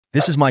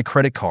This is my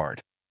credit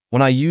card.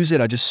 When I use it,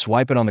 I just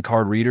swipe it on the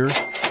card reader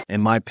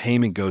and my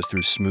payment goes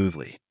through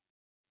smoothly.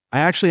 I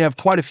actually have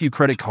quite a few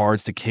credit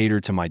cards to cater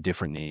to my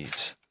different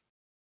needs.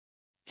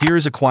 Here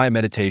is a quiet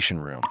meditation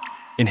room.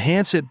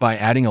 Enhance it by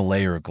adding a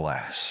layer of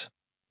glass.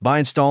 By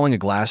installing a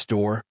glass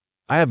door,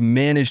 I have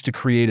managed to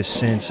create a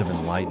sense of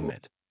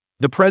enlightenment.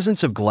 The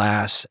presence of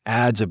glass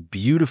adds a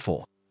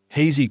beautiful,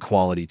 hazy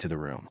quality to the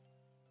room.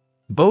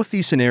 Both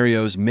these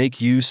scenarios make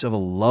use of a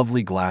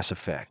lovely glass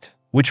effect,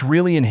 which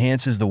really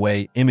enhances the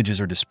way images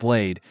are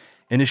displayed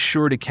and is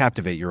sure to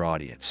captivate your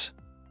audience.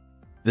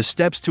 The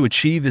steps to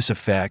achieve this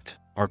effect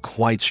are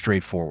quite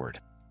straightforward.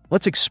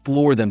 Let's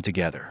explore them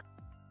together.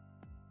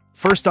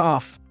 First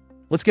off,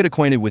 let's get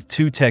acquainted with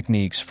two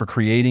techniques for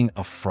creating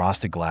a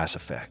frosted glass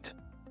effect.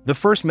 The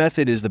first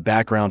method is the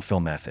background fill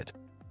method.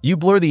 You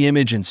blur the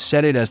image and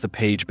set it as the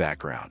page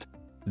background.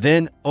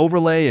 Then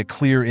overlay a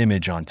clear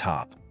image on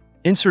top.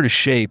 Insert a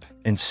shape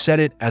and set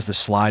it as the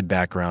slide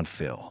background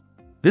fill.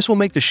 This will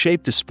make the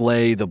shape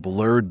display the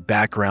blurred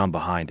background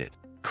behind it,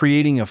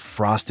 creating a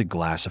frosted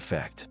glass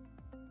effect.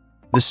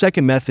 The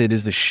second method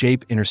is the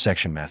shape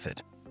intersection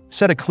method.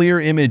 Set a clear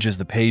image as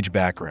the page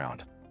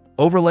background.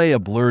 Overlay a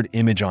blurred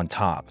image on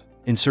top,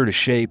 insert a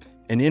shape,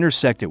 and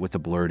intersect it with the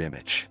blurred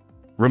image.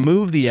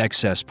 Remove the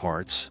excess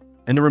parts,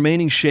 and the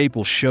remaining shape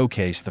will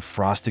showcase the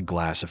frosted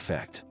glass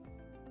effect.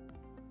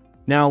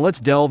 Now let's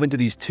delve into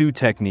these two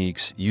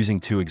techniques using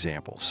two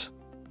examples.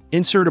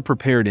 Insert a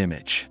prepared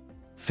image.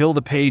 Fill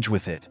the page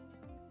with it.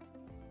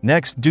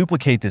 Next,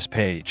 duplicate this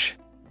page.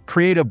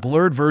 Create a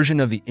blurred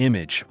version of the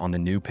image on the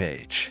new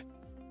page.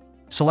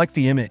 Select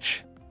the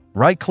image.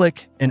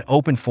 Right-click and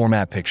open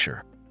Format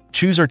Picture.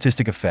 Choose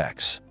Artistic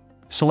Effects.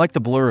 Select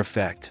the blur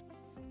effect.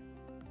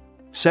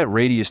 Set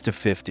radius to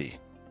 50.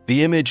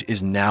 The image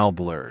is now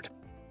blurred.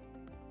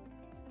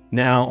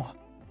 Now,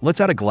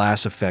 let's add a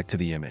glass effect to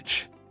the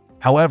image.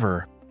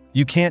 However,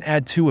 you can't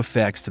add two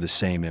effects to the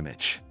same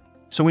image,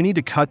 so we need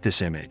to cut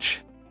this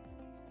image.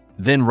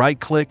 Then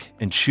right-click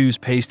and choose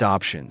Paste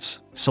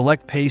Options.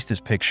 Select Paste as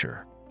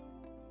Picture.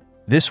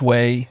 This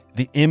way,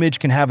 the image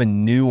can have a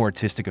new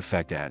artistic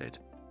effect added.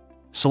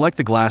 Select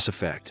the glass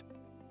effect.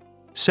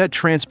 Set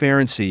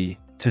transparency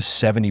to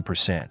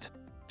 70%,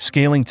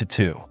 scaling to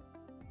 2.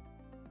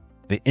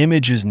 The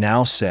image is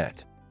now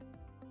set.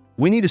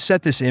 We need to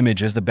set this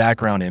image as the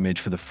background image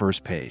for the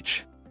first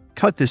page.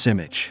 Cut this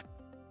image.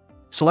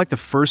 Select the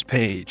first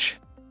page.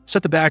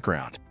 Set the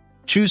background.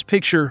 Choose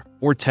Picture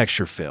or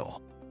Texture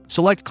Fill.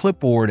 Select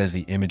Clipboard as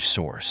the image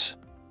source.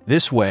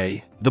 This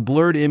way, the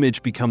blurred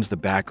image becomes the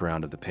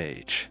background of the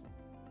page.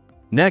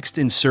 Next,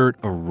 insert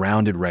a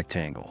rounded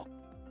rectangle.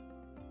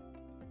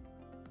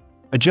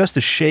 Adjust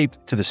the shape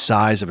to the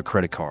size of a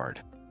credit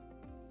card.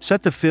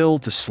 Set the fill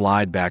to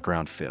slide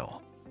background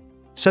fill.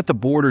 Set the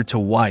border to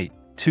white,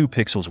 2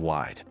 pixels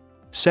wide.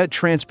 Set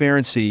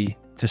transparency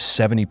to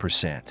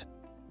 70%.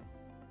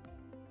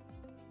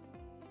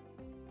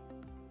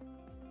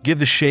 Give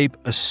the shape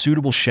a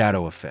suitable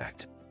shadow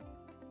effect.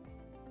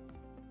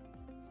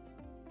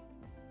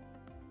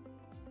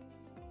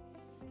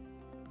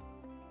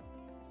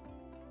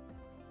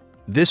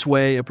 This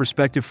way, a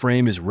perspective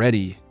frame is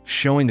ready,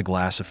 showing the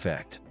glass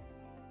effect.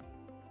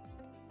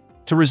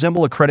 To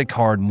resemble a credit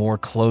card more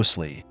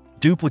closely,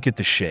 duplicate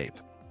the shape.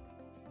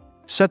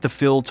 Set the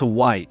fill to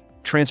white,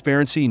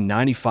 transparency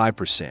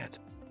 95%.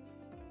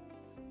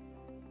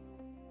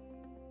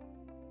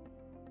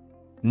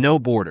 No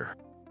border.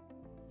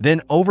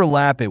 Then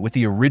overlap it with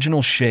the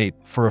original shape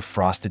for a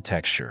frosted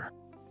texture.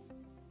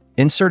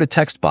 Insert a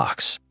text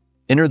box.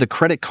 Enter the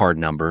credit card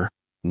number,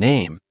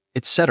 name,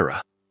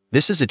 etc.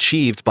 This is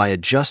achieved by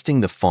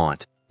adjusting the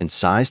font and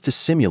size to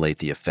simulate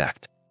the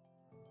effect.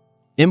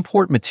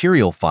 Import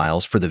material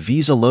files for the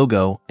Visa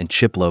logo and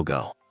chip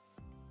logo.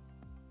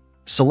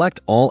 Select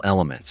all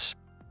elements.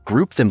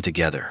 Group them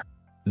together.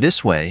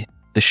 This way,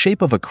 the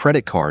shape of a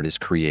credit card is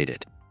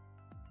created.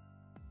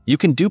 You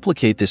can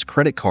duplicate this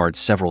credit card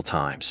several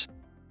times.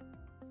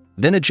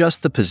 Then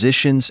adjust the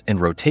positions and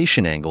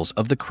rotation angles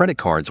of the credit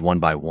cards one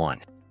by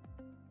one.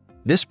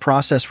 This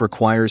process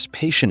requires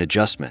patient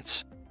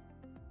adjustments.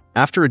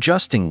 After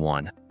adjusting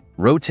one,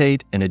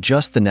 rotate and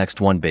adjust the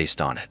next one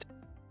based on it.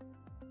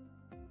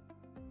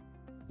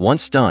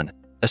 Once done,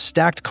 a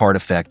stacked card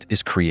effect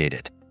is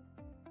created.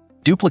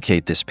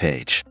 Duplicate this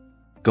page.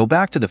 Go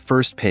back to the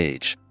first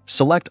page,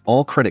 select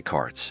all credit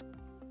cards.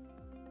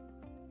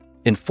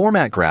 In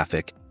Format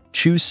Graphic,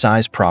 choose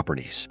Size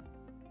Properties.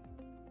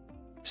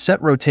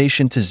 Set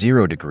rotation to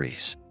 0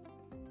 degrees.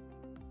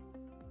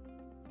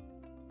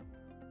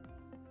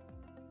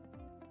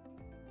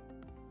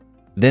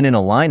 Then in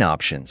Align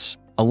Options,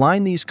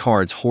 align these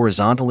cards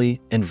horizontally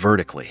and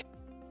vertically.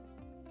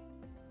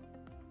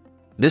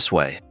 This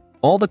way,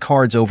 all the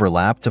cards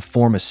overlap to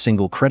form a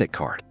single credit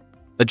card.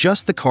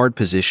 Adjust the card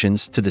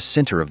positions to the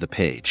center of the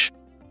page.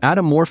 Add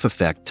a morph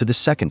effect to the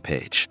second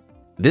page.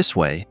 This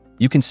way,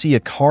 you can see a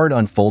card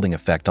unfolding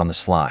effect on the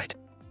slide.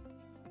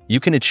 You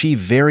can achieve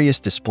various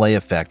display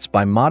effects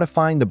by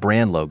modifying the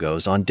brand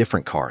logos on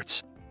different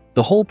cards.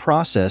 The whole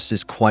process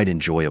is quite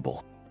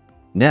enjoyable.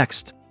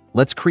 Next,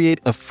 Let's create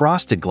a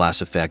frosted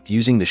glass effect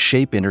using the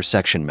shape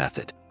intersection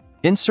method.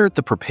 Insert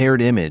the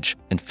prepared image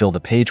and fill the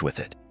page with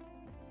it.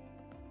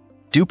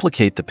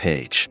 Duplicate the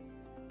page.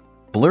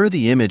 Blur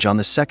the image on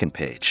the second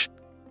page.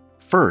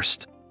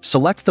 First,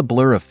 select the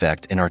blur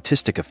effect in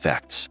Artistic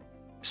Effects.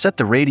 Set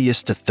the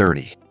radius to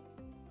 30.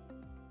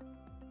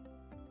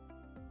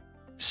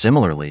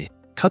 Similarly,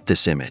 cut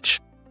this image,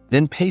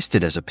 then paste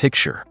it as a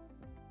picture.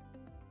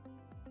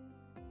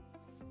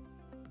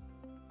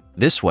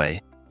 This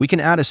way, we can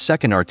add a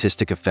second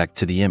artistic effect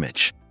to the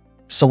image.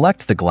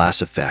 Select the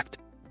glass effect.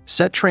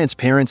 Set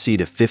transparency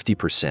to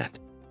 50%.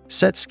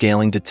 Set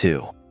scaling to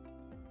 2.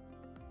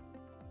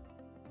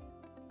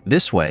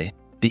 This way,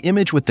 the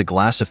image with the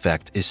glass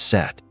effect is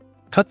set.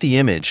 Cut the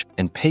image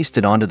and paste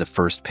it onto the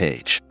first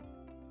page.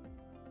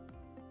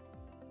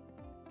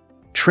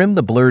 Trim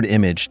the blurred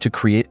image to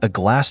create a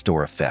glass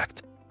door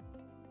effect.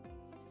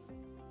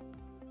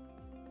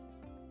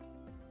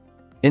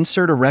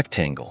 Insert a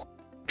rectangle.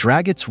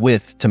 Drag its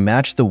width to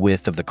match the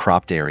width of the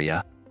cropped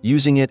area,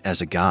 using it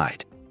as a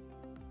guide.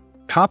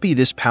 Copy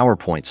this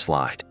PowerPoint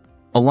slide.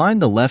 Align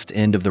the left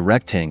end of the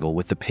rectangle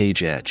with the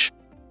page edge.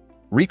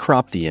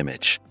 Recrop the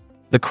image.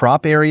 The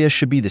crop area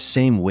should be the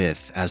same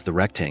width as the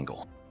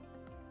rectangle.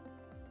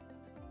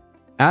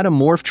 Add a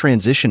morph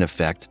transition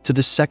effect to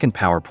the second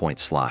PowerPoint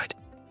slide.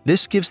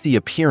 This gives the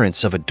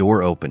appearance of a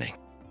door opening.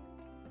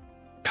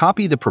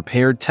 Copy the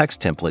prepared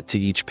text template to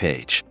each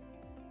page.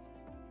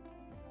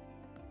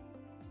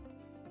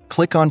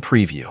 Click on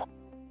Preview.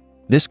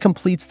 This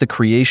completes the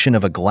creation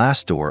of a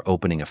glass door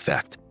opening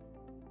effect.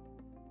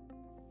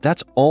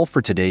 That's all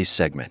for today's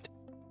segment.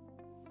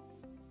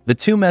 The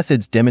two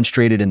methods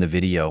demonstrated in the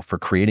video for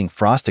creating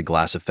frosted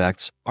glass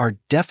effects are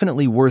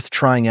definitely worth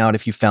trying out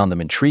if you found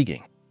them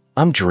intriguing.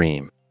 I'm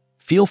Dream.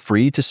 Feel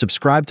free to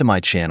subscribe to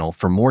my channel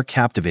for more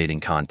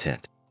captivating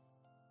content.